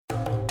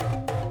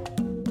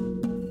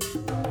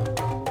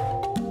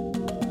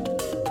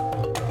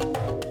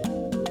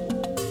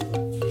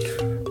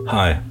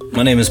Hi,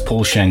 my name is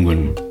Paul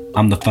Shangwin.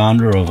 I'm the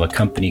founder of a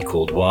company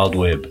called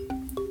WildWeb.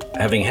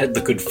 Having had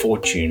the good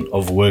fortune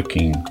of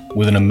working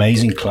with an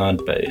amazing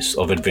client base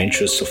of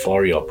adventurous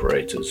safari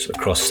operators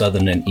across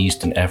southern and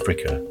eastern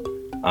Africa,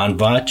 I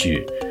invite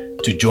you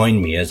to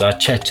join me as I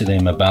chat to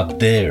them about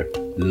their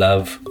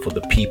love for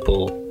the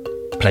people,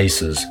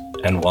 places,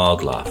 and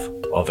wildlife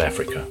of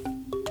Africa.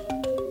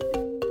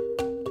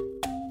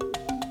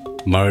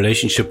 My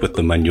relationship with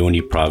the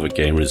Manyoni Private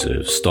Game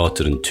Reserve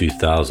started in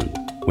 2000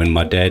 when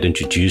my dad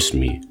introduced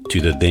me to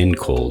the then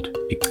called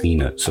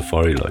Eklina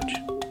Safari Lodge.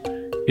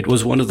 It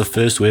was one of the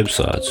first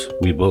websites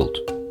we built.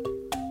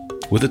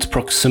 With its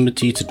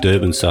proximity to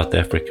Durban, South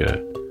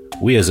Africa,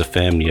 we as a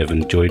family have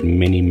enjoyed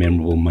many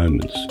memorable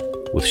moments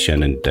with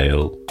Shannon,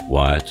 Dale,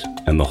 Wyatt,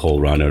 and the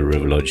whole Rhino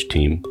River Lodge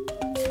team.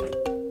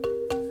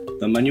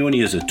 The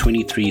Manyoni is a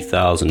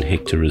 23,000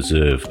 hectare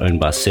reserve owned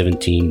by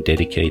 17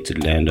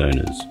 dedicated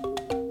landowners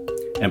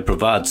and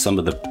provides some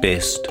of the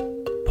best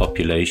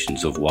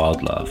populations of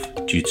wildlife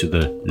due to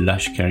the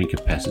lush carrying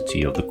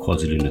capacity of the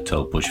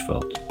KwaZulu-Natal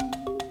bushveld.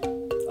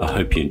 I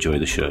hope you enjoy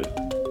the show.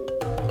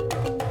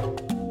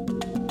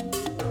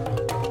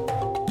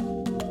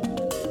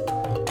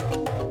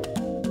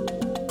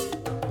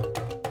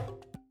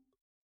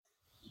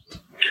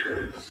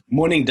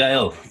 Morning,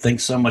 Dale.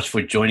 Thanks so much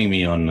for joining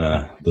me on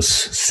this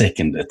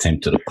second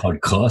attempt at a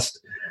podcast.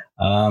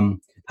 How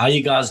are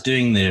you guys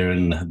doing there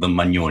in the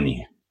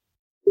Manyoni?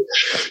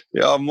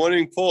 Yeah,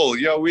 morning, Paul.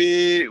 Yeah,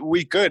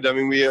 we good. I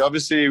mean,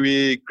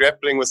 we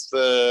grappling with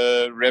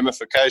the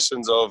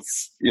ramifications of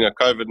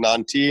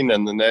COVID-19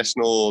 and the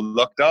national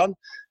lockdown.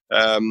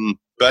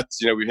 But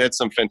we've had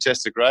some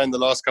fantastic rain the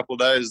last couple of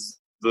days.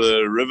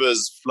 The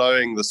river's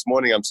flowing this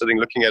morning. I'm sitting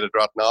looking at it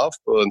right now.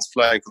 It's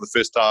flowing for the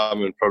first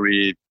time in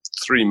probably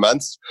 3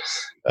 months.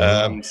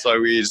 So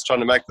we're just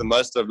trying to make the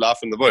most of life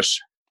in the bush.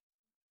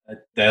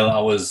 Dale, I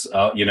was,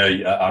 I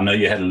know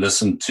you had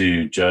listened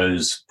to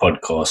Joe's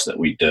podcast that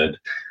we did,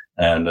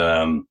 and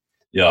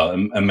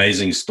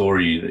amazing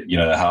story.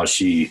 How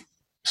she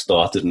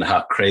started and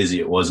how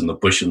crazy it was in the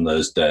bush in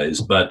those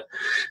days. But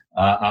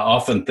I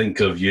often think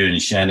of you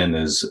and Shannon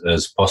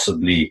as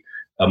possibly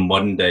a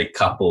modern day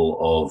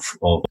couple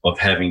of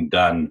having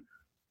done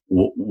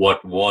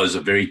what was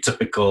a very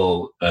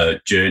typical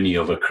journey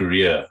of a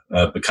career,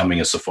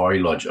 becoming a safari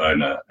lodge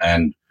owner.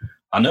 And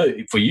I know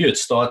for you it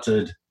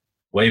started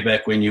way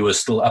back when you were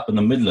still up in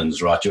the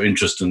Midlands, right? Your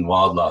interest in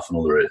wildlife and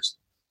all the rest.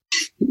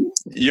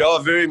 Yeah,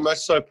 very much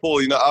so,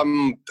 Paul.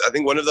 I'm, I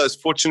think, one of those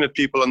fortunate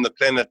people on the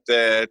planet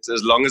that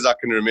as long as I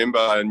can remember,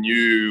 I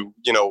knew,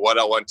 what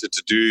I wanted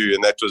to do,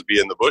 and that was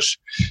be in the bush.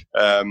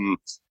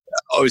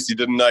 Obviously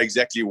didn't know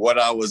exactly what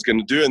I was going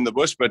to do in the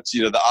bush, but,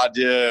 the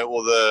idea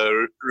or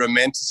the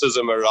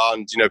romanticism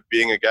around,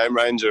 being a game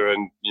ranger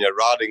and,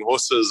 riding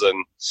horses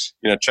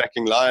and,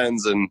 tracking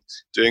lions and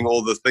doing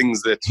all the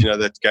things that,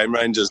 that game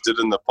rangers did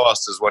in the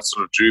past is what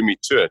sort of drew me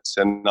to it.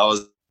 And I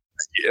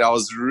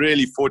was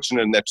really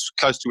fortunate in that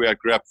close to where I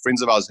grew up,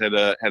 friends of ours had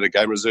a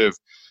game reserve.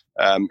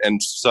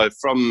 And so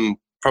from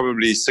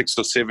probably 6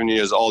 or 7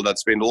 years old, I'd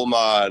spend all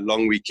my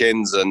long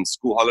weekends and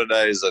school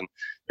holidays and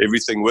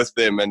everything with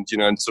them, and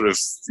and sort of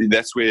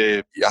that's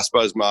where I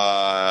suppose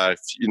my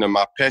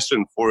my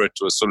passion for it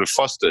was sort of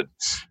fostered.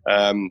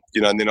 And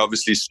then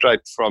obviously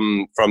straight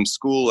from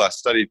school I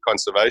studied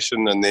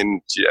conservation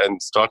and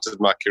started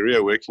my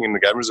career working in the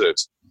game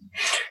reserves.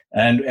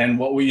 And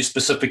what were you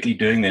specifically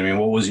doing there? I mean,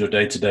 what was your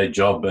day-to-day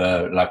job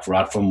like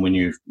right from when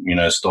you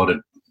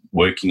started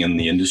working in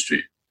the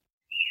industry?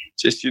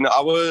 Just, so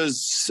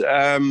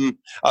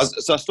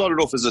I started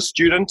off as a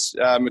student.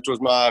 It was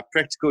my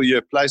practical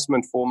year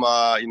placement for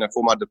my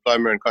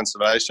diploma in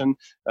conservation.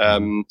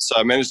 So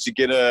I managed to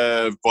get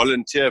a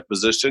volunteer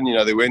position.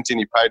 There weren't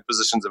any paid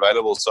positions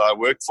available. So I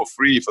worked for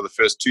free for the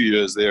first 2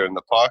 years there in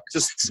the park.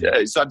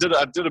 So I did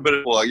a bit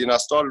of, I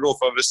started off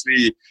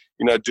obviously,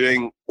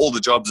 doing all the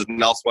jobs that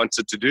Nels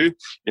wanted to do,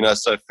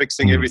 so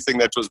fixing everything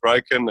that was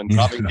broken and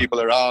driving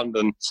people around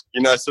and,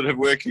 sort of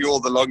working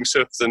all the long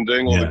shifts and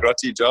doing all the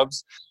grotty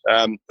jobs.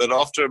 But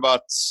after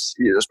about,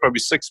 it was probably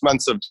 6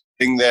 months of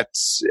doing that,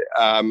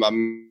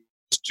 I'm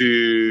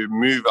to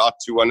move out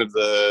to one of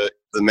the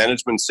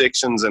management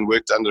sections and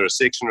worked under a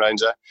section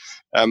ranger.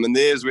 And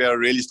there's where I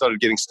really started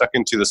getting stuck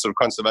into the sort of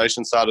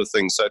conservation side of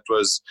things. So it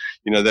was,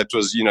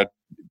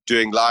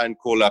 doing lion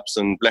call-ups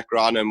and black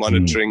rhino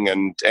monitoring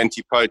and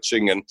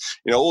anti-poaching and,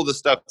 all the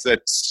stuff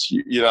that,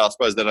 I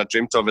suppose that I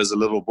dreamt of as a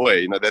little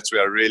boy. That's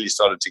where I really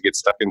started to get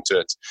stuck into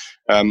it.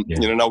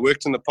 And I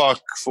worked in the park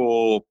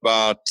for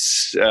about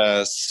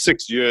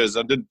 6 years.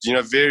 I did,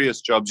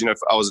 various jobs.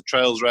 I was a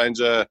trails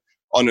ranger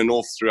on and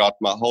off throughout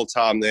my whole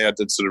time there. I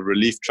did sort of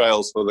relief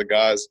trails for the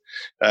guys.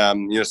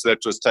 So that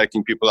was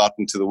taking people out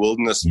into the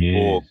wilderness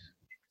for,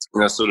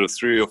 sort of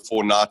 3 or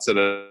 4 nights at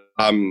a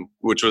time,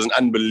 which was an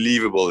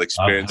unbelievable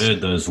experience. I've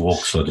heard those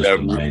walks are just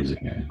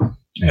amazing.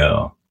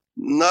 Yeah.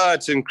 No,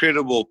 it's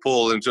incredible,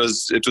 Paul. It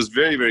was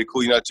very, very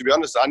cool. To be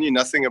honest, I knew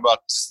nothing about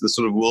the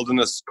sort of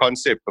wilderness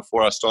concept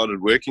before I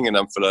started working in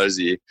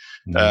Umfolozi.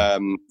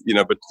 But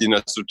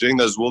so doing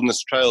those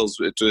wilderness trails,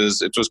 it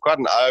was quite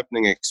an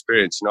eye-opening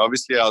experience.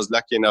 Obviously, I was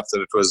lucky enough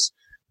that it was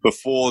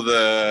before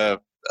the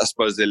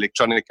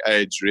electronic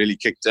age really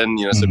kicked in,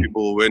 so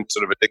people weren't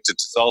sort of addicted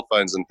to cell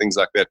phones and things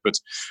like that. But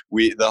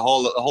the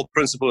whole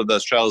principle of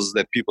those trails is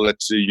that people had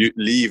to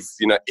leave,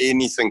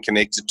 anything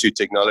connected to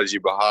technology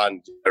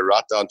behind,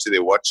 right down to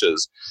their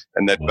watches,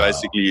 and that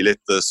basically let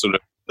the sort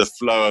of the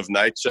flow of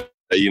nature,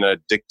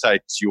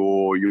 dictate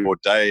your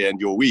day and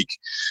your week.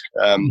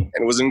 And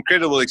it was an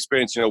incredible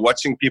experience,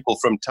 watching people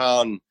from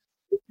town.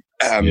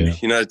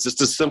 It's just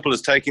as simple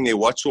as taking their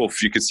watch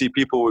off. You could see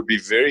people would be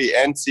very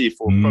antsy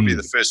for probably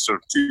the first sort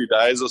of 2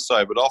 days or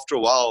so. But after a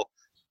while,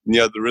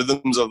 the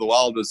rhythms of the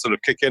wild would sort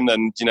of kick in,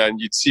 and, and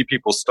you'd see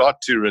people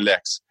start to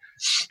relax.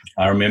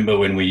 I remember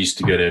when we used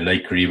to go to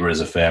Lake Kariba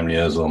as a family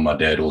as well, my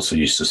dad also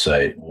used to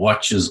say,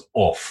 watch is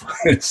off.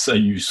 So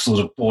you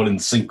sort of fall in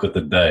sync with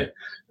the day.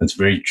 That's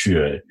very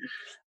true.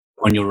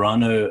 On your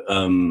rhino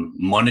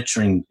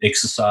monitoring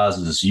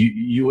exercises,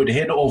 you would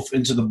head off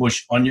into the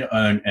bush on your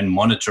own and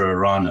monitor a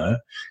rhino,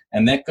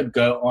 and that could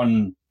go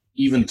on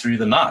even through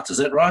the night. Is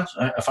that right?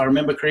 If I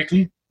remember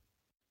correctly?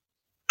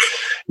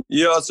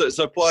 Yeah,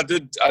 so Paul,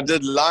 I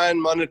did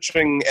lion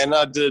monitoring and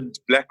I did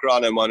black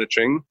rhino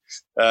monitoring.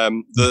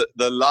 The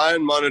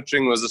lion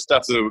monitoring was the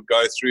stuff that would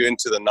go through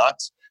into the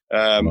night.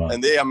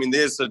 And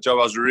there's a job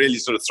I was really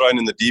sort of thrown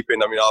in the deep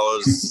end. I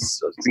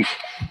was, I think,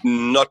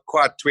 not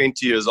quite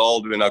 20 years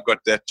old when I got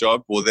that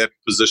job or that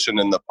position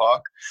in the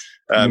park.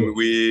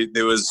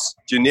 There was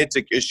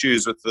genetic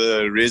issues with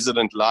the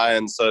resident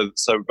lions.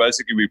 So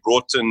basically we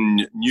brought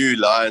in new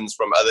lions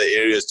from other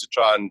areas to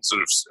try and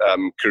sort of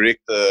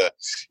correct the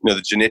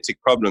genetic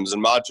problems.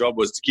 And my job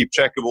was to keep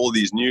track of all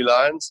these new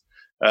lions.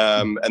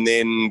 And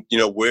then,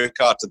 work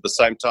out at the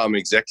same time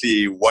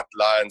exactly what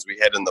lions we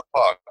had in the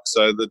park.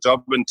 So the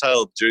job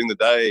entailed during the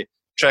day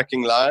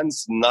tracking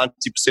lions 90%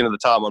 of the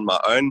time on my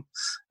own.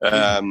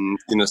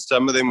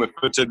 Some of them were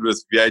fitted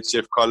with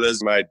VHF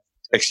collars, made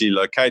actually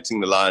locating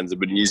the lions a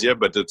bit easier,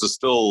 but it was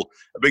still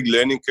a big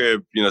learning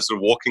curve, sort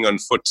of walking on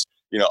foot,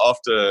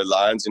 after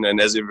lions, and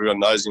as everyone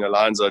knows,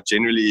 lions are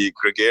generally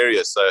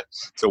gregarious.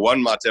 So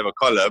one might have a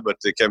collar, but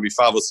there can be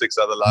 5 or 6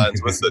 other lions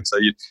with it. So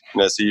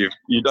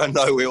you don't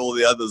know where all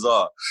the others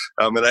are.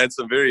 And I had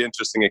some very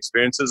interesting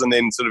experiences. And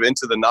then sort of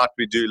into the night,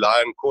 we do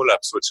lion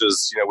call-ups, which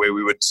is, where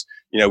we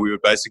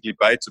would basically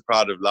bait a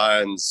crowd of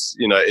lions,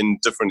 in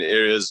different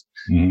areas.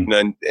 And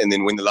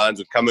then when the lions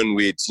would come in,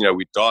 we'd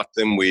dart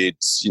them, we'd,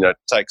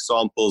 take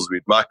samples,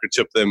 we'd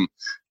microchip them,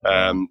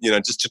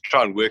 just to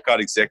try and work out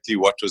exactly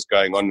what was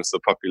going on with the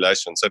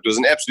population. So it was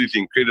an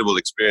absolutely incredible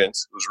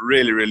experience. It was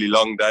really, really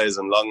long days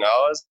and long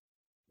hours.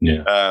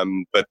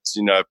 But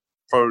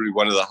probably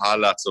one of the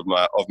highlights of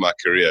my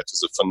career. It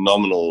was a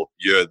phenomenal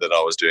year that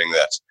I was doing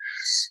that.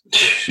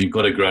 You've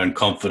got to grow in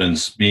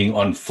confidence being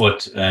on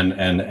foot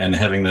and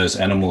having those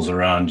animals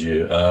around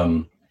you.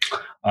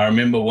 I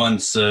remember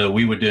once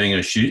we were doing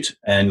a shoot,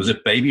 and it was a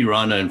baby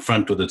rhino in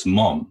front with its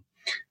mom.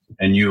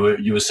 And you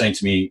were saying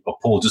to me, "Oh,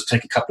 Paul, just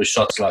take a couple of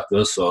shots like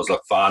this." So I was like,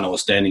 "Fine." I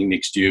was standing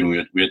next to you,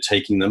 and we were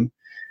taking them.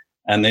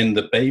 And then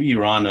the baby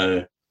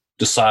rhino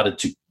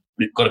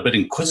got a bit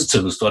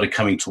inquisitive and started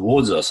coming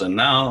towards us. And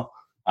now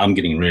I'm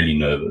getting really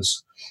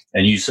nervous.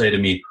 And you say to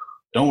me,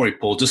 "Don't worry,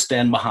 Paul, just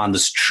stand behind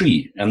this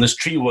tree." And this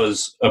tree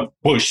was a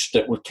bush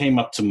that came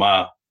up to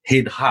my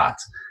head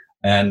height.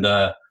 And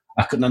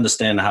I couldn't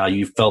understand how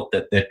you felt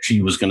that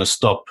tree was going to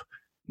stop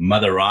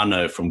Mother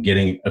Rhino from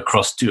getting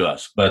across to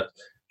us. But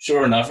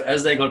sure enough,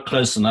 as they got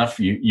close enough,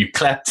 you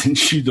clapped and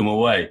shooed them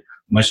away,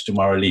 much to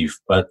my relief.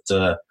 But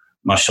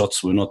my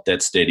shots were not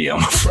that steady, I'm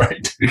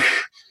afraid.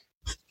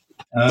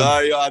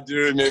 I do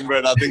remember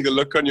it. I think the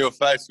look on your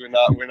face when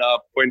I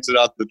pointed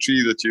out the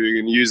tree that you were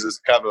going to use as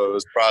cover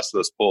was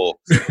priceless, Paul.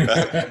 I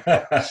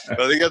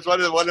think that's one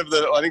of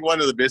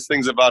the best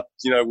things about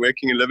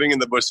working and living in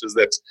the bush is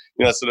that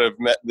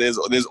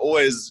there's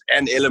always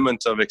an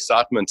element of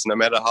excitement, no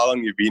matter how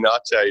long you've been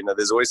out here.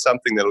 There's always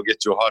something that'll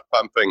get your heart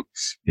pumping.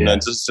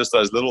 Just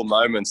those little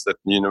moments that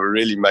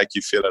really make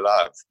you feel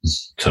alive.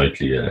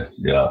 Totally,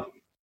 yeah.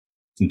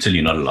 Until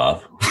you're not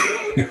alive.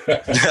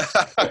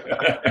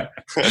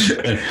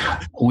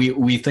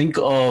 we think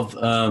of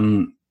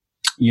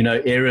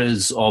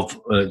eras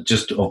of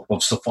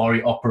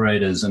safari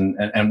operators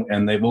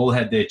and they've all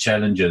had their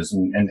challenges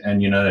and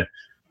a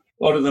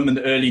lot of them in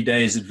the early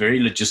days had very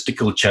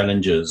logistical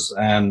challenges,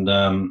 and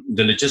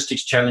the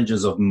logistics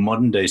challenges of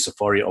modern day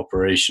safari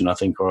operation I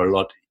think are a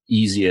lot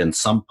easier in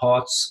some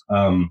parts.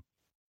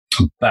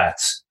 But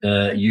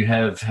you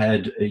have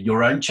had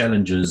your own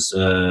challenges,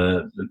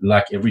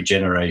 like every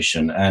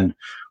generation. And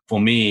for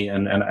me,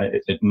 and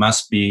it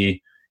must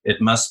be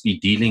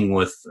dealing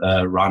with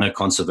rhino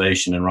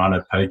conservation and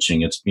rhino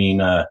poaching. It's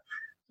been a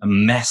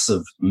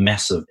massive,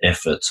 massive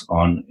effort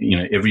on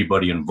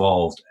everybody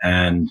involved,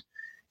 and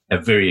a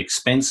very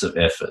expensive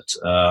effort.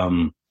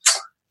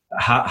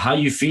 How are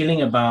you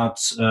feeling about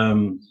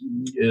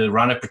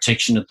rhino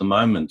protection at the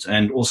moment?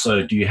 And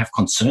also, do you have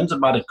concerns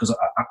about it? Because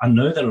I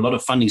know that a lot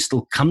of funding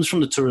still comes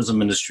from the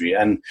tourism industry,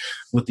 and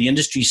with the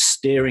industry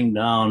staring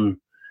down,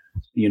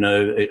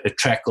 a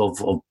track of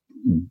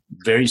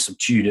very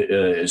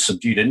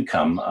subdued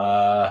income,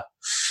 how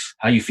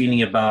are you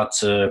feeling about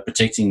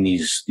protecting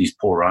these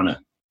poor rhino?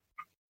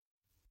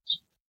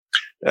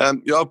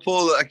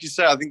 Paul, like you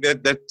say, I think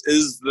that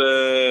is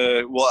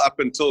up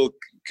until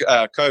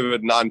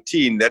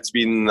COVID-19, that's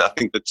been, I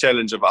think, the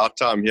challenge of our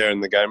time here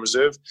in the game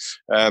reserve.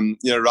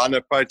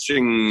 Rhino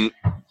poaching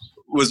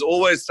was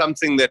always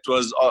something that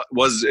was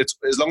it's,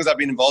 as long as I've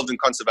been involved in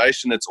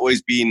conservation, it's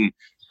always been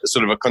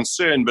sort of a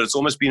concern, but it's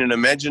almost been an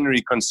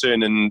imaginary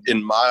concern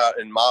in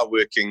my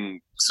working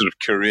sort of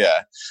career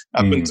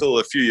up until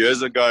a few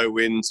years ago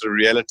when sort of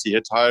reality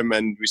hit home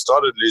and we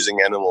started losing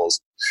animals.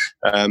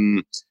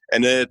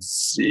 And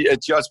it's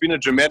been a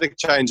dramatic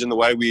change in the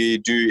way we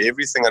do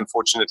everything,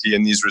 unfortunately,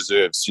 in these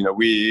reserves.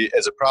 We,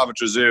 as a private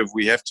reserve,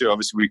 we have to,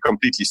 obviously, we're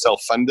completely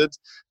self-funded.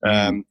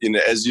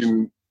 As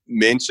you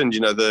mentioned,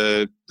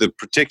 the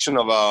protection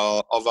of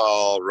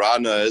our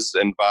rhinos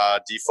and by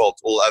default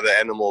all other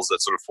animals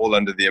that sort of fall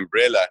under the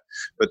umbrella.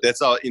 But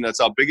that's it's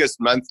our biggest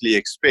monthly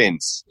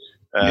expense.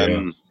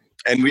 And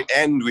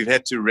we've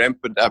had to ramp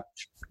it up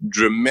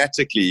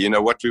dramatically.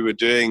 What we were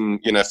doing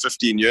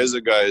 15 years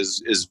ago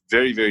is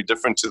very, very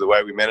different to the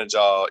way we manage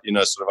our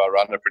sort of our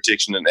rhino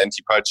protection and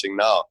anti-poaching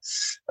now.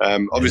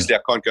 Obviously I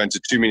can't go into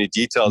too many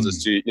details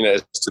as to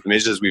the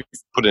measures we've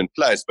put in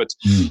place, but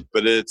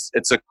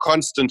it's a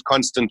constant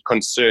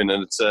concern,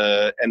 and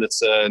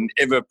it's an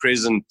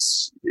ever-present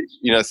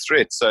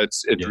threat. So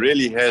it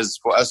really has,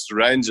 for us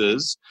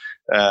rangers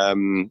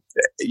and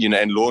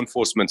law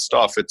enforcement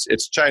staff,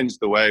 it's changed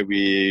the way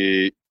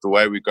we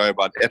go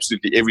about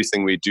absolutely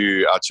everything we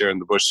do out here in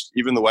the bush,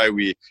 even the way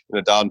we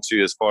down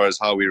to as far as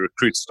how we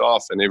recruit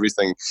staff and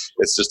everything.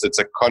 It's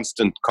a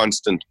constant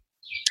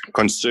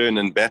concern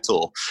and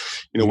battle.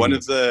 One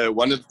of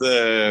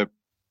the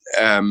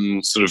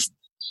sort of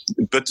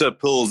bitter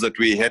pills that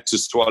we had to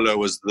swallow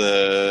was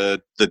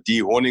the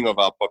dehorning of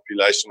our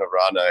population of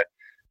rhino.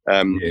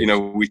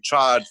 We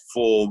tried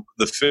for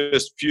the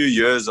first few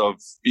years of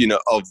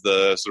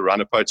the sort of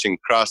rhino poaching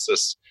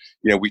crisis.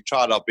 We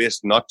tried our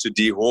best not to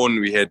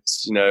dehorn. We had,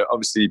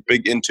 obviously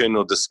big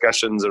internal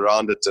discussions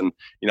around it. And,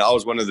 I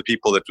was one of the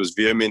people that was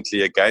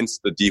vehemently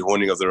against the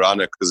dehorning of the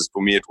rhino, because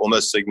for me, it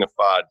almost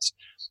signified,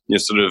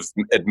 sort of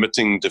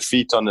admitting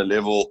defeat on a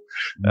level.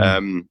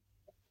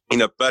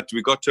 But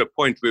we got to a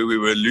point where we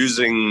were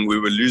losing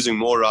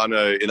more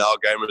rhino in our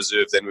game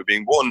reserve than were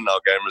being born in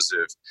our game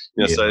reserve.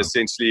 So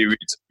essentially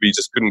we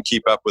just couldn't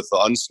keep up with the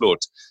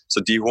onslaught.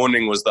 So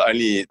dehorning was the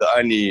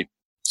only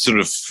sort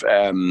of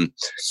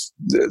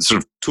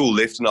tool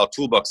left in our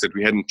toolbox that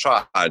we hadn't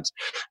tried.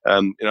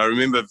 I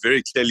remember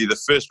very clearly the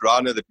first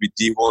rhino that we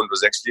dehorned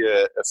was actually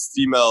a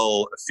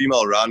female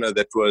rhino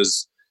that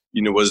was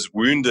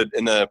wounded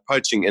in a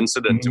poaching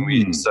incident.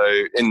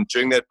 And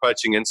during that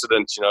poaching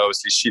incident,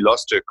 obviously she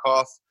lost her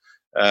calf.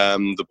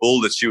 The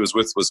bull that she was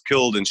with was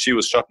killed, and she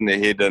was shot in the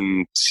head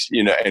and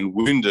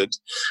wounded.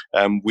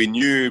 We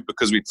knew,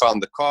 because we'd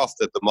found the calf,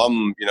 that the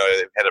mom,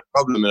 had a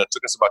problem, and it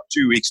took us about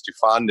 2 weeks to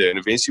find her. And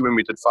eventually when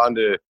we did find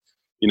her,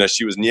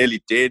 she was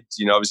nearly dead.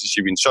 Obviously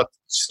she'd been shot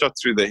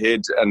through the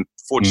head, and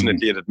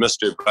fortunately it had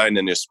missed her brain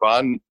and her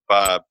spine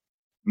by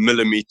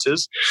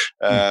millimeters.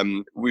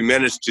 We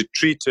managed to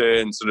treat her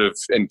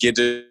and get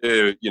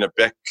her,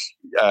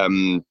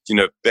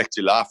 back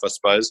to life, I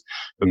suppose.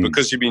 But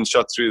because she'd been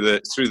shot through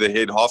the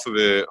head, half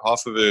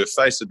of her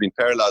face had been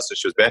paralyzed, so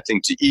she was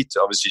battling to eat.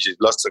 Obviously, she'd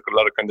lost a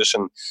lot of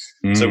condition.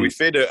 So we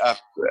fed her up.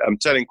 I'm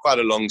telling quite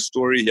a long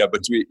story here,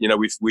 but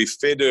we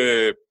fed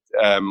her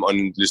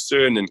on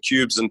lucerne and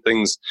cubes and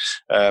things,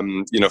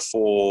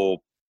 for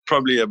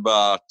probably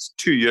about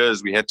 2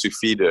 years we had to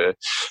feed her.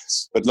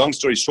 But long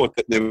story short,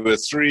 there were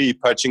 3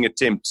 poaching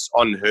attempts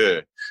on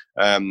her.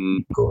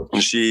 And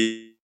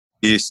she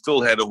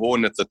still had a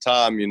horn at the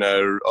time.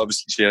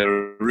 Obviously she had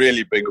a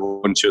really big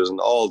horn. She was an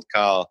old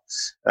cow.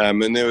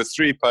 And there were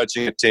 3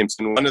 poaching attempts.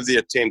 And one of the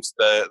attempts,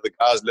 the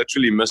guys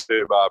literally missed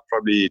her by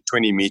probably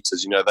 20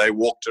 meters. They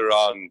walked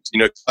around,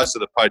 close to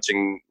the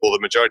poaching, or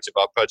the majority of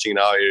our poaching in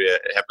our area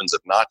happens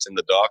at night in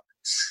the dark.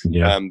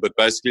 But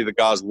basically the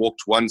guys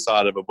walked one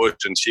side of a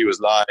bush, and she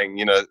was lying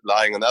on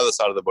the other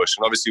side of the bush.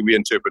 And obviously we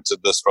interpreted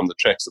this from the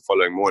tracks the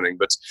following morning,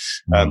 but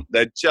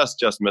they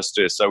just missed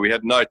her. So we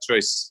had no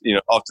choice,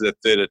 after the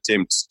 3rd attempt,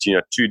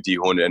 to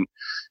dehorn her. And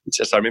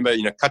I remember,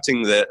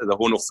 cutting the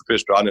horn off the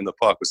first rhino in the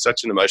park was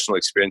such an emotional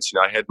experience.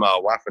 I had my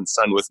wife and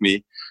son with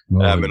me,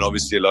 and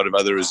obviously a lot of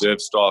other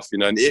reserve staff,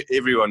 and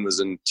everyone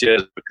was in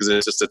tears, because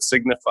it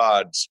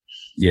signified,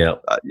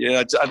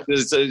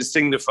 it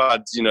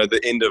signified,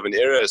 the end of an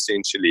era,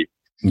 essentially.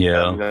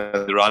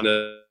 The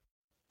rhino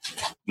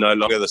no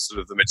longer the sort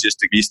of the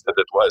majestic beast that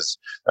it was.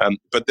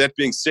 But that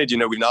being said,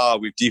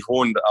 we've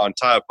dehorned our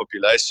entire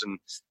population,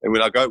 and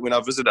when I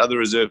visit other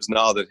reserves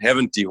now that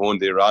haven't dehorned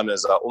their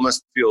rhinos, I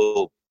almost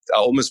feel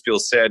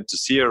sad to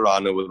see a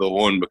rhino with a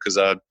horn, because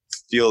I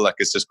feel like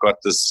it's just got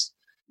this,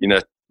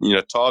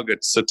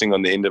 target sitting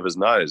on the end of his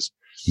nose.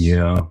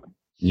 Yeah.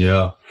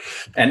 Yeah.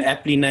 And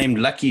aptly named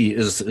Lucky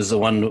is the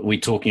one we're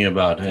talking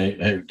about,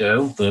 hey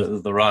Dale,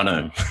 the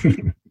rhino.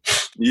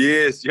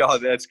 Yes, yeah,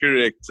 that's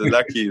correct.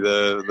 Lucky,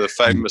 the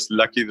famous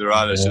Lucky the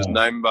rhino. She's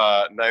named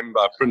by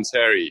Prince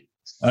Harry.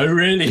 Oh,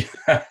 really?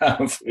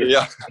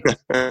 Yeah.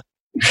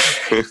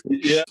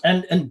 Yeah.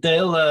 And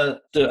Dale,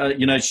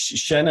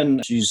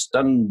 Shannon, she's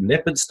done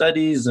leopard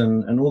studies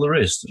and all the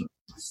rest.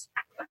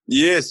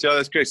 Yes, yeah,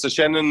 that's correct. So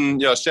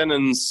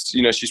Shannon's,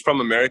 she's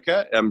from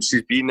America.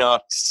 She's been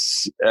out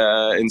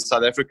in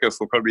South Africa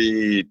for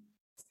probably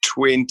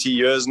 20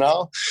 years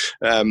now.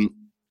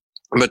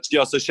 But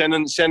yeah, so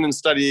Shannon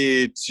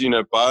studied,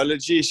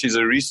 biology. She's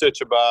a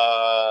researcher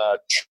about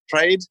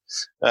trade.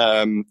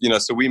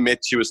 So we met.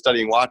 She was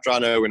studying white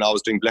rhino when I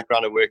was doing black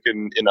rhino work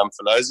in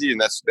Umfolozi, and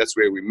that's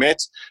where we met.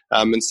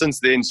 And since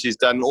then, she's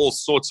done all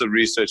sorts of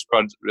research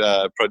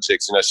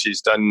projects.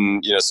 She's done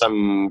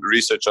some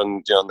research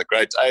on the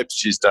great apes.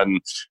 She's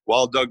done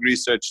wild dog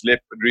research,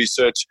 leopard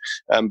research.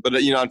 But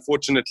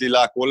unfortunately,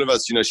 like all of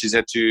us, she's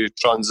had to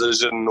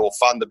transition or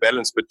find the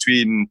balance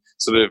between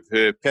sort of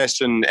her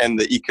passion and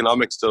the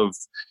economics of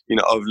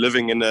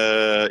living in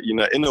a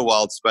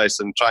wild space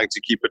and trying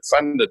to keep it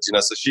funded.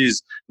 So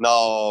she's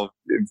now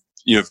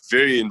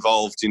very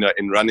involved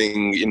in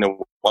running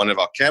one of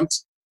our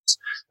camps.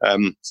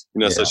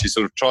 So she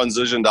sort of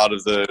transitioned out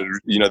of the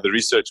the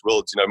research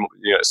world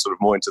sort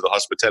of more into the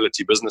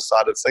hospitality business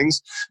side of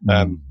things.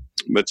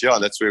 But yeah,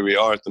 that's where we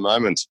are at the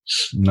moment.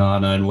 No,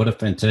 and what a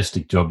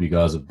fantastic job you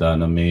guys have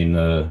done. I mean,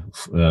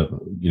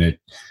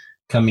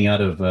 coming out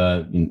of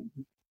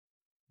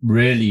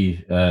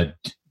really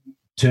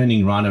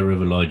turning Rhino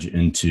River Lodge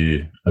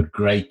into a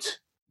great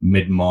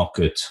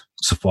mid-market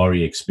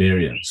safari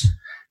experience,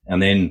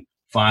 and then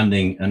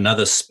finding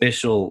another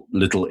special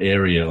little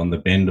area on the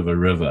bend of a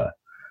river.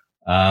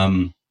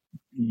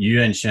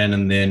 You and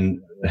Shannon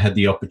then had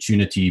the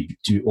opportunity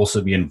to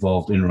also be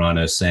involved in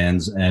Rhino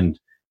Sands and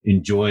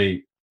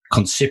enjoy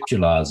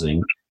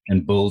conceptualizing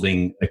and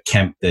building a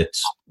camp that,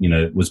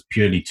 was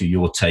purely to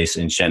your taste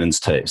and Shannon's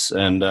taste.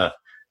 And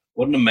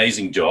what an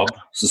amazing job.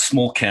 It's a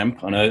small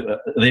camp. I know.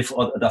 I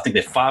think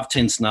they're 5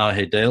 tents now,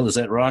 hey, Dale. Is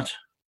that right?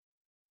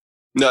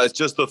 No, it's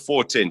just the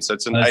 4 tents.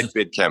 It's an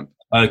 8-bed camp.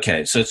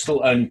 Okay, so it's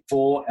still only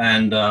 4,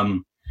 and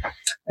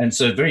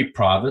so very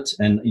private.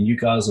 And you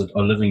guys are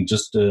living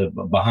just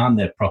behind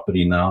that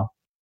property now.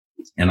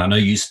 And I know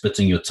you're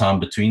splitting your time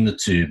between the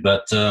two.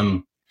 But,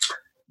 I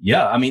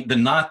mean, the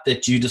night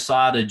that you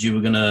decided you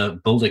were going to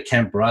build a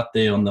camp right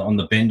there on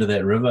the bend of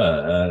that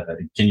river,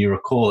 can you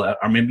recall? I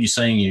remember you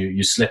saying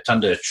you slept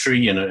under a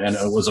tree and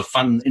it was a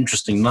fun,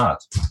 interesting night.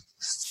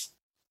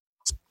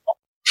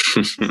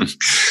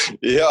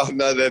 Yeah,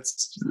 no,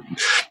 that's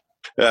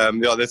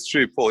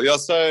true, Paul. Yeah,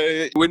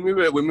 so when we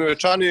were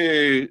trying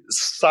to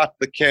start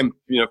the camp,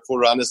 for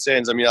Rhino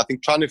Sands, I mean, I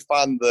think trying to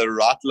find the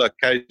right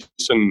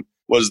location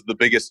was the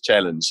biggest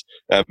challenge.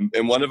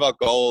 And one of our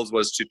goals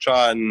was to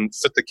try and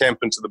fit the camp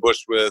into the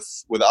bush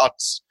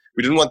without.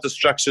 We didn't want the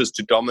structures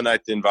to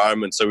dominate the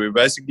environment, so we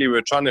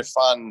were trying to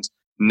find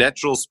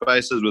natural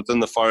spaces within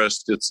the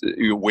forest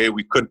where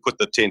we could put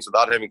the tents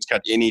without having to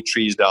cut any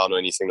trees down or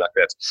anything like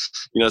that.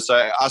 So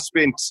I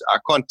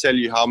can't tell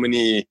you how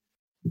many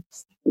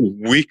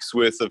weeks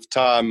worth of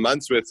time,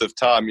 months worth of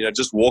time,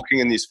 just walking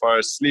in these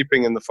forests,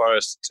 sleeping in the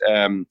forest,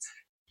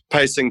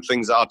 pacing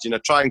things out,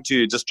 trying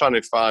to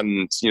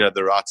find,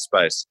 the right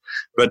space.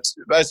 But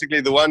basically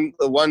the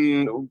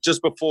one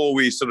just before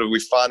we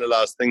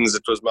finalized things,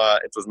 it was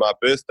my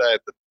birthday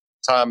at the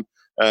time.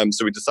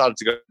 So we decided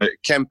to go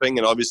camping,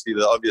 and obviously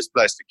the obvious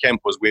place to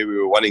camp was where we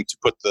were wanting to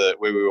put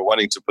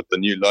the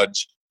new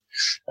lodge.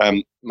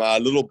 My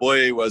little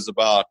boy was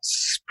about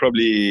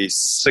probably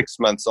 6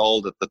 months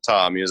old at the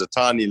time. He was a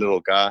tiny little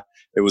guy.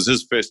 It was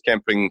his first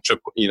camping trip,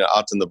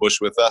 out in the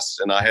bush with us.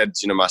 And I had,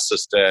 my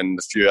sister and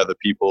a few other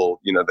people,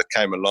 that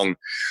came along.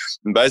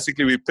 And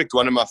basically we picked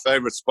one of my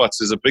favorite spots.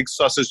 There's a big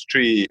sausage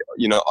tree,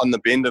 on the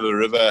bend of a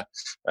river.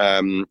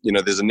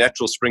 There's a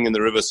natural spring in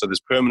the river, so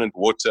there's permanent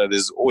water.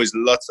 There's always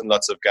lots and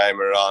lots of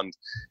game around.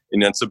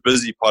 It's a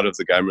busy part of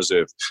the game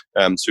reserve.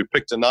 So we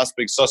picked a nice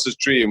big sausage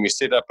tree and we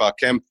set up our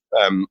camp.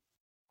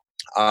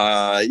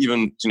 I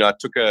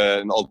took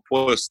an old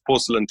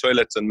porcelain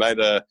toilet and made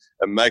a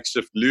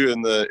makeshift loo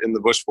in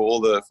the bush for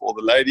all the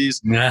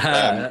ladies.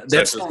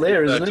 That's still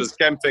there, isn't it? Just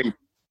camping.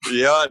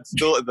 Yeah, it's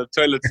still, the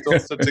toilet's still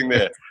sitting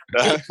there.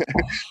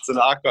 It's an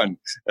icon.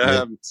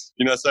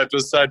 So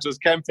it was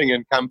camping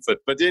in comfort.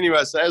 But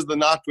anyway, so as the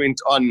night went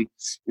on,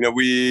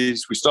 we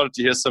started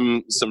to hear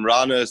some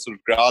rhinos sort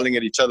of growling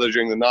at each other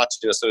during the night.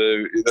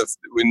 So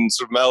when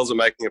sort of males are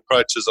making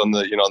approaches on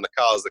the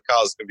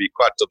cows can be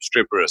quite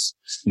obstreperous.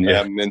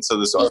 Yeah. And so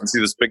this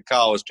big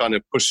cow was trying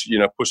to push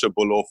a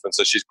bull off, and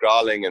so she's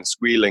growling and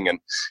squealing,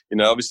 and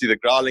obviously the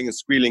growling and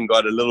squealing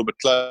got a little bit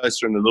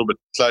closer and a little bit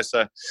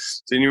closer.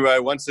 So anyway,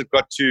 once once it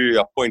got to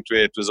a point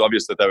where it was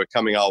obvious that they were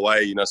coming our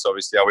way, so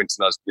obviously I went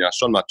and I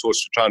shone my torch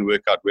to try and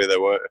work out where they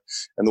were.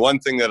 And the one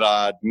thing that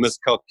I'd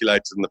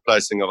miscalculated in the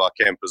placing of our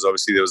camp was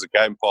obviously there was a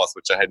game path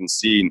which I hadn't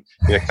seen,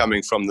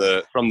 coming from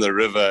the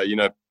river,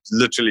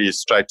 literally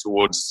straight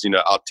towards,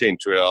 our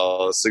tent where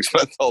our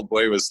 6-month-old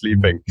boy was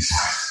sleeping.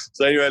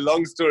 So anyway,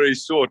 long story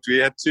short, we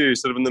had to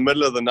sort of in the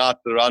middle of the night,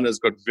 the runners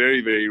got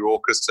very, very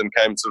raucous and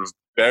came sort of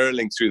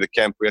barreling through the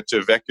camp. We had to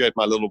evacuate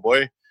my little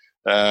boy.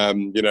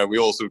 We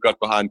all sort of got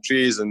behind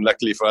trees, and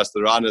luckily for us,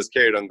 the runners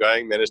carried on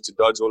going, managed to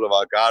dodge all of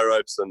our guy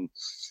ropes and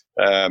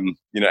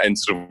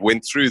sort of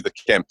went through the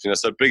camp,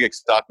 so big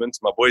excitement.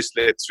 My boy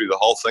slept through the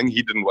whole thing.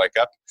 He didn't wake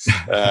up.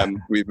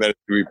 We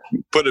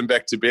put him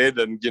back to bed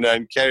and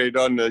carried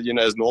on,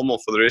 as normal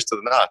for the rest of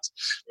the night.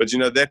 But,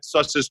 that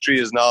sausage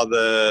tree is now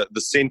the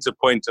center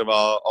point of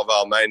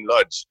our main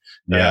lodge.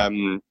 Yeah.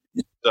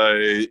 So,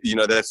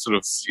 that's sort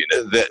of,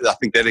 I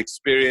think that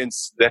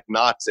experience that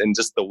night and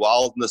just the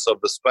wildness of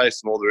the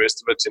space and all the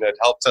rest of it, it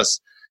helped us,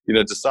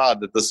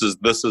 decide that this is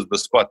the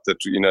spot that,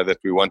 that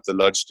we want the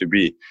lodge to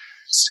be.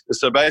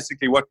 So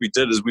basically what we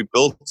did is we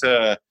built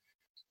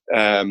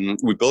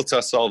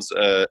ourselves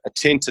a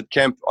tented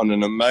camp on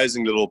an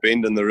amazing little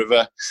bend in the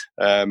river,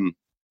 and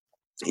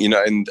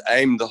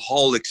aimed the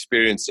whole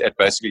experience at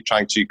basically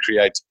trying to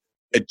create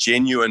a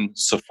genuine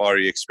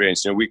safari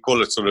experience. We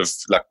call it sort of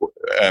like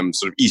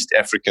sort of East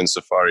African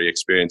safari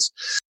experience.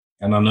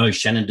 And I know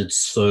Shannon did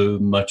so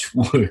much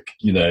work,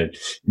 in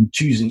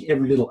choosing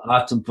every little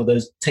item for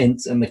those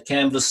tents and the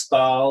canvas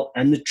style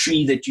and the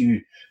tree that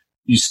you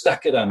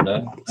stuck it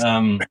under.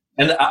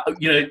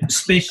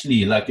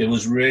 Especially like it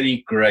was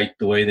really great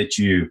the way that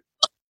you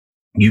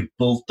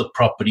built the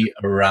property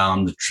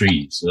around the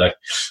trees. Like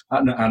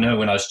I know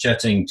when I was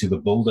chatting to the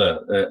builder,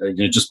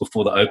 just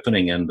before the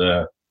opening, and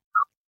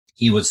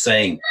he was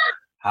saying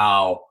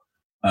how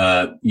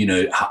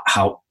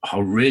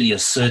really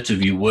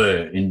assertive you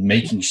were in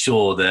making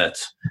sure that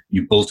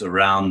you built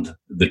around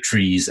the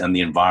trees and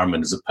the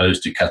environment as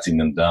opposed to cutting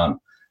them down.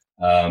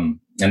 And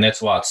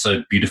that's why it's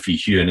so beautifully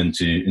hewn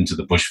into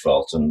the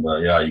bushveld. And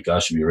you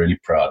guys should be really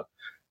proud.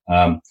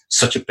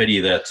 Such a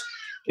pity that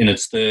in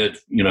its third,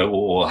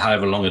 or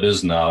however long it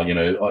is now,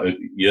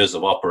 years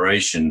of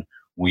operation,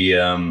 we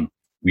have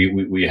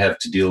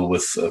to deal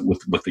with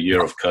the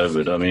year of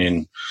COVID. I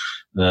mean,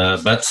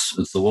 but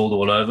it's the world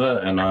all over,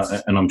 and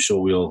I'm sure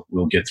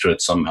we'll get through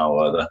it somehow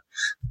or other.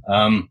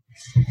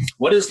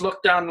 What is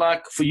lockdown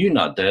like for you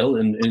now, Dale,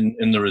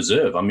 in the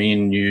reserve? I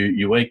mean,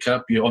 you wake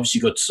up, you obviously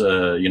got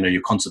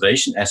your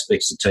conservation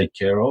aspects to take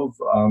care of.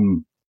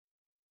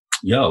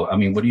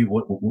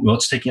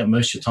 What's taking up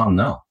most of your time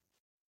now?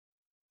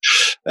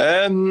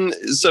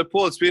 So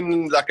Paul, it's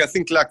been I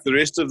think like the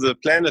rest of the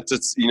planet,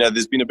 it's,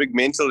 there's been a big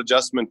mental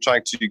adjustment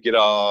trying to get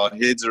our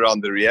heads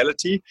around the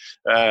reality.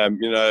 From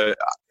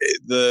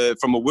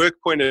a work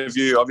point of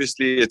view,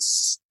 obviously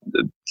it's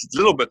a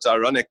little bit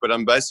ironic, but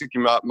I'm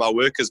basically, my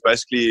work has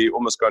basically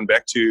almost gone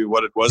back to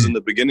what it was in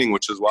the beginning,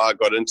 which is why I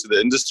got into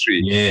the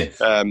industry. Yeah.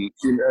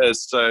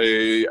 So,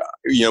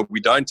 we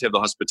don't have the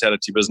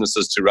hospitality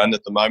businesses to run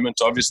at the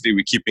moment. Obviously,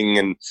 we're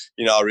keeping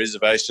our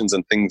reservations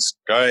and things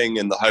going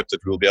in the hope that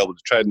we'll be able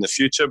to trade in the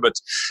future. But,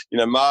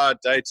 my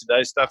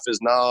day-to-day stuff is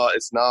now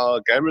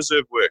game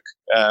reserve work.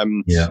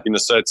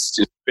 So it's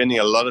spending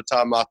a lot of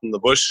time out in the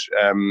bush.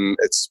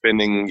 It's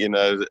spending,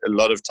 a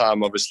lot of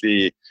time,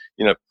 obviously,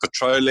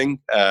 patrolling,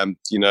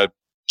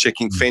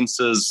 checking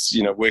fences,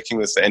 working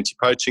with the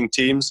anti-poaching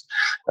teams,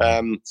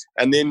 and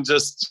then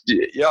just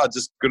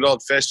good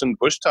old-fashioned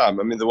bush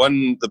time. I mean,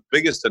 the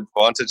biggest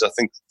advantage I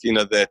think,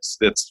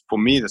 that's for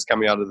me that's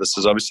coming out of this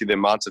is obviously the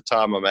amount of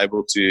time I'm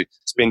able to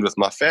spend with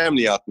my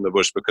family out in the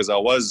bush, because I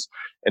was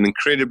an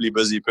incredibly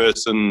busy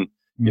person,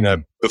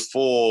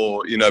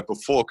 before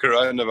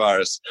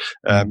coronavirus,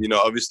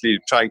 obviously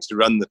trying to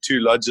run the 2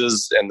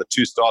 lodges and the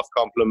 2 staff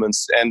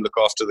complements and look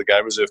after the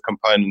game reserve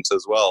component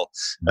as well.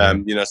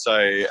 So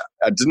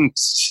I didn't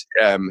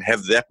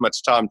have that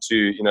much time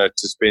to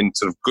spend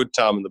sort of good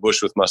time in the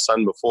bush with my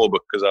son before,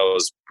 because I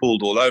was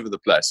pulled all over the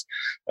place,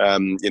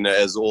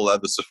 as all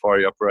other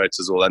safari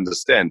operators will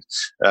understand.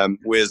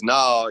 Whereas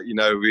now,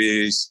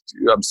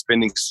 I'm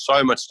spending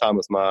so much time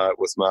with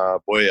my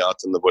boy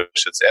out in the bush.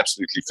 It's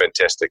absolutely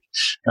fantastic.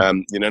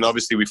 And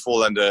obviously we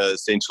fall under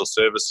essential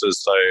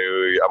services, so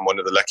I'm one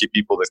of the lucky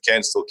people that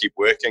can still keep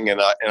working, and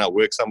I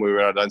work somewhere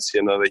where I don't see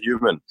another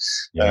human.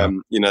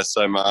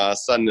 So my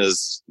son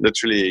is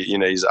literally,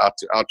 he's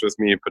out with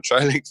me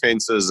patrolling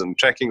fences and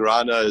tracking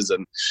rhinos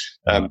and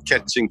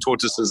catching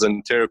tortoises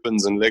and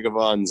terrapins and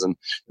legavans, and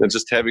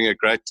just having a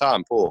great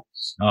time, Paul.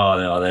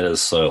 Oh, that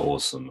is so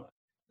awesome.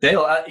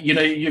 Dale,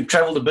 you've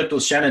traveled a bit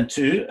with Shannon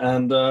too,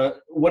 and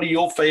what are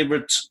your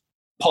favorite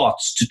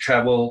parts to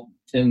travel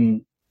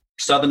in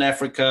Southern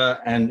Africa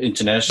and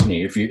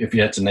internationally, if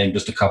you had to name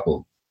just a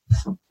couple?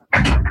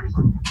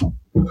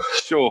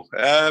 Sure.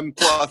 Well,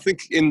 I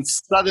think in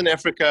Southern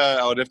Africa,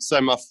 I would have to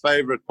say my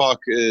favorite park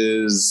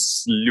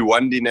is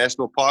Luwandi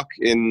National Park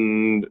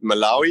in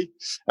Malawi.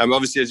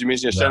 Obviously, as you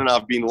mentioned, Shannon and I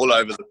have been all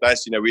over the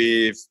place.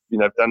 We've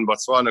done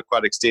Botswana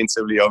quite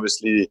extensively.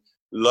 Obviously,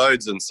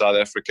 loads in South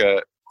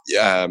Africa,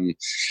 a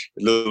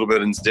little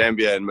bit in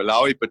Zambia and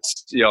Malawi, but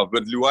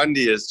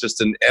Luandi is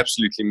just an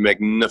absolutely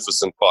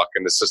magnificent park,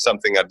 and it's just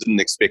something I didn't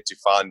expect to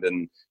find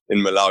in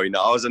Malawi.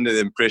 Now, I was under the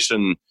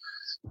impression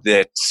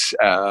that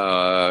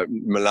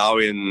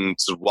Malawian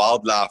sort of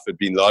wildlife had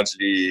been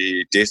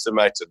largely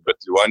decimated, but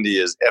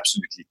Luandi is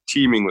absolutely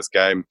teeming with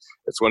game.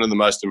 It's one of the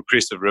most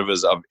impressive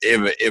rivers I've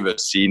ever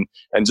seen,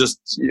 and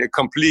just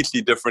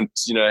completely different,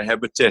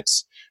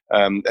 habitats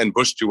and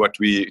bush to what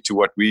we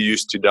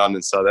used to down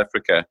in South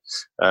Africa.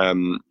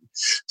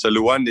 So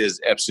Luandi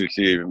is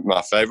absolutely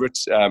my favorite.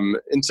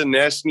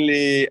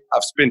 Internationally,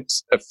 I've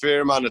spent a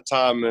fair amount of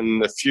time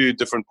in a few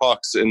different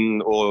parks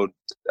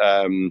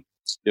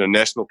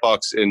national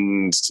parks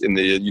in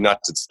the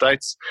United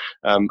States.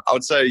 I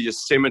would say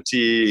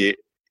Yosemite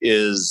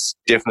is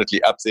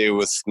definitely up there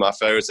with my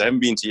favorites. I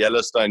haven't been to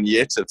Yellowstone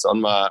yet. It's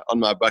on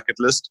my bucket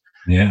list.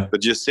 Yeah.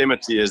 But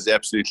Yosemite is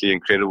absolutely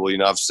incredible.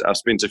 I've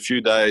spent a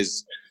few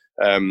days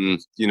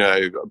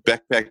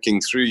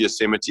backpacking through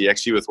Yosemite,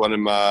 actually with one of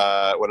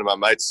my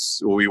mates,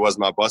 who he was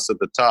my boss at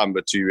the time,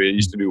 but we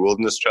used to do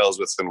wilderness trails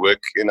with and work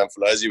in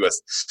Umfolozi with.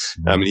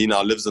 And he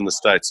now lives in the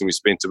States, and we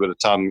spent a bit of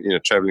time,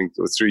 traveling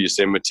through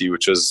Yosemite,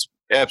 which was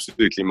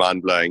absolutely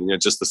mind-blowing.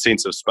 Just the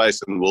sense of space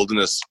and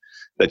wilderness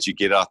that you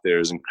get out there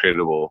is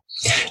incredible.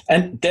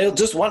 And Dale,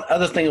 just one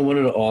other thing I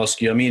wanted to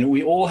ask you. I mean,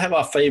 we all have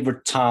our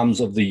favorite times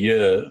of the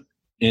year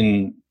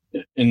in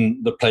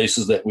the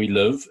places that we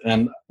live,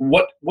 and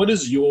what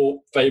is your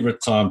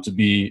favorite time to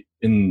be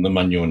in the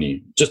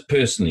Manyoni, just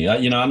personally?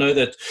 I know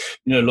that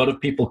a lot of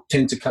people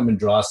tend to come in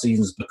dry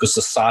seasons because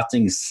the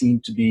sightings seem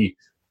to be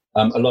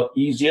a lot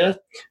easier,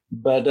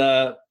 but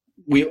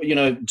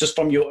just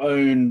from your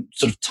own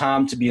sort of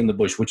time to be in the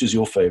bush, which is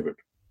your favorite?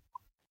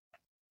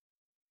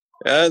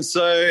 And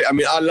so, I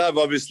mean, I love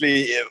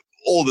obviously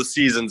all the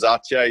seasons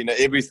out here.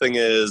 Everything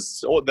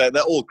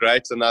they're all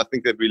great, and I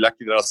think that we're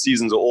lucky that our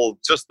seasons are all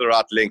just the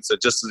right length. So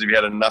just as you've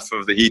had enough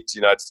of the heat,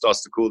 it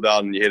starts to cool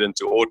down and you head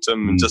into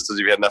autumn, and just as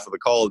you've had enough of the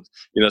cold,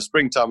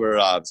 springtime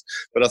arrives.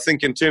 But I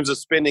think in terms of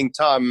spending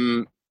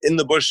time in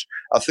the bush,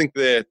 I think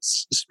that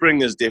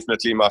spring is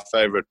definitely my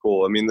favorite,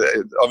 Paul. I mean,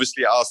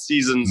 obviously our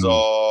seasons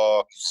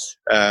are,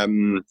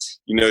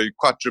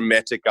 quite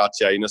dramatic out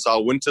here. So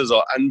our winters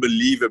are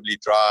unbelievably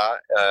dry.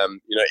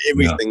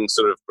 Everything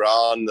sort of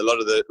brown. A lot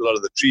of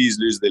the trees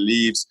lose their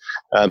leaves,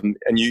 and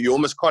you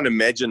almost can't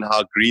imagine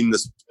how green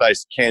this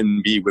place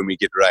can be when we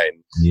get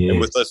rain. Yes. And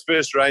with those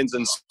first rains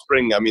in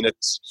spring, I mean, it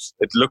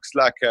looks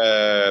like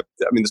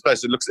this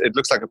place, it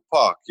looks like a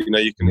park.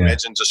 You can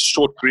imagine just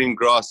short green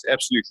grass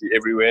absolutely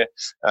everywhere.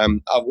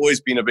 I've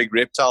always been a big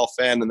reptile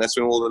fan, and that's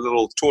when all the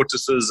little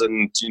tortoises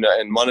and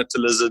monitor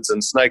lizards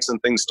and snakes and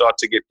things start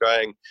to get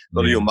going. A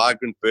lot of your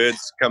migrant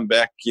birds come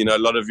back. A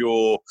lot of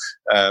your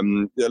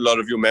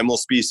mammal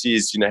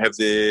species, have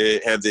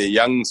their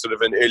young sort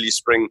of in early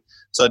spring.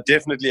 So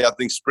definitely, I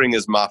think spring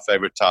is my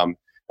favorite time.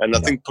 And I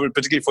think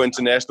particularly for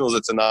internationals,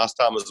 it's a nice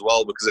time as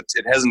well, because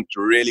it hasn't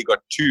really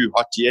got too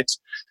hot yet,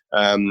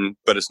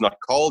 but it's not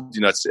cold.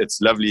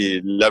 It's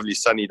lovely, lovely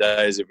sunny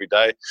days every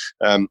day.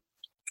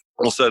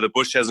 Also, the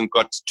bush hasn't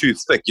got too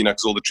thick,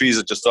 because all the trees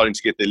are just starting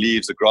to get their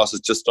leaves. The grass is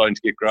just starting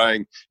to get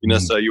growing,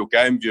 so your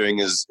game viewing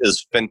is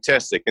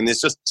fantastic. And I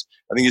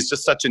think it's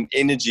just such an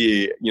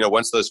energy,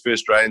 once those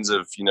first rains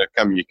have,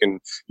 come, you can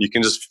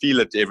just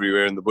feel it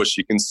everywhere in the bush.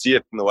 You can see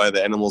it in the way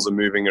the animals are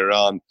moving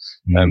around.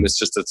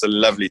 It's a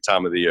lovely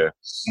time of the year.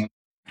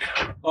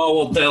 Oh,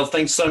 well, Dale,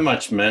 thanks so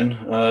much, man.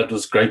 It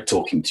was great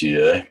talking to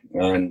you.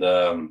 And,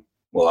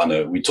 I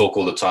know we talk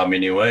all the time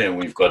anyway, and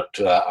we've got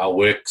our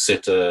work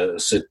set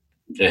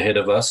ahead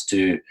of us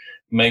to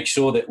make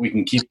sure that we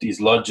can keep these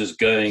lodges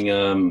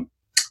going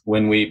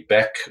when we're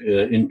back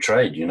in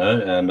trade,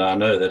 and I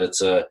know that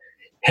it's a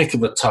heck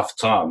of a tough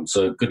time,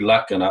 so good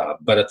luck.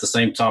 But at the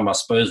same time, I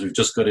suppose we've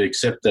just got to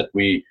accept that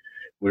we're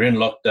in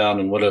lockdown,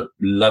 and what a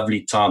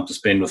lovely time to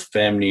spend with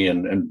family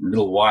and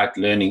little Wyatt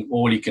learning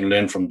all he can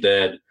learn from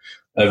Dad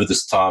over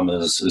this time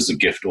is a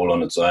gift all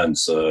on its own.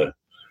 So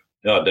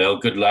Dale,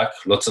 good luck,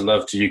 lots of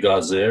love to you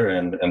guys there,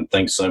 and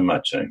thanks so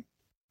much.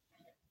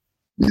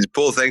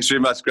 Paul, thanks very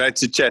much. Great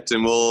to chat,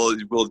 and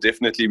we'll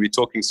definitely be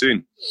talking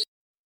soon.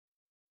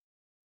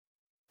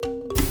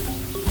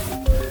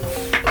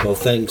 Well,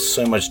 thanks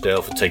so much,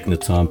 Dale, for taking the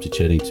time to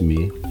chatting to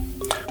me.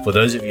 For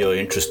those of you who are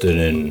interested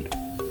in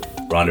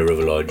Rhino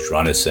River Lodge,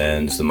 Rhino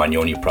Sands, the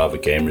Manyoni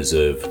Private Game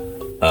Reserve,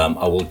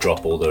 I will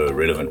drop all the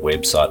relevant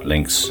website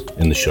links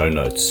in the show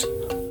notes.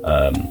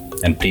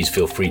 And please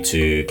feel free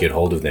to get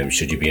hold of them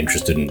should you be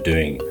interested in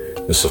doing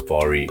the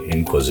safari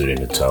in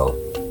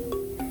KwaZulu-Natal.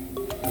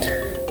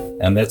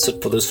 And that's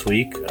it for this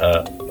week.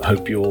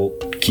 Hope you all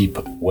keep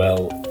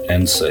well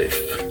and safe.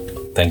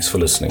 Thanks for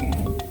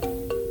listening.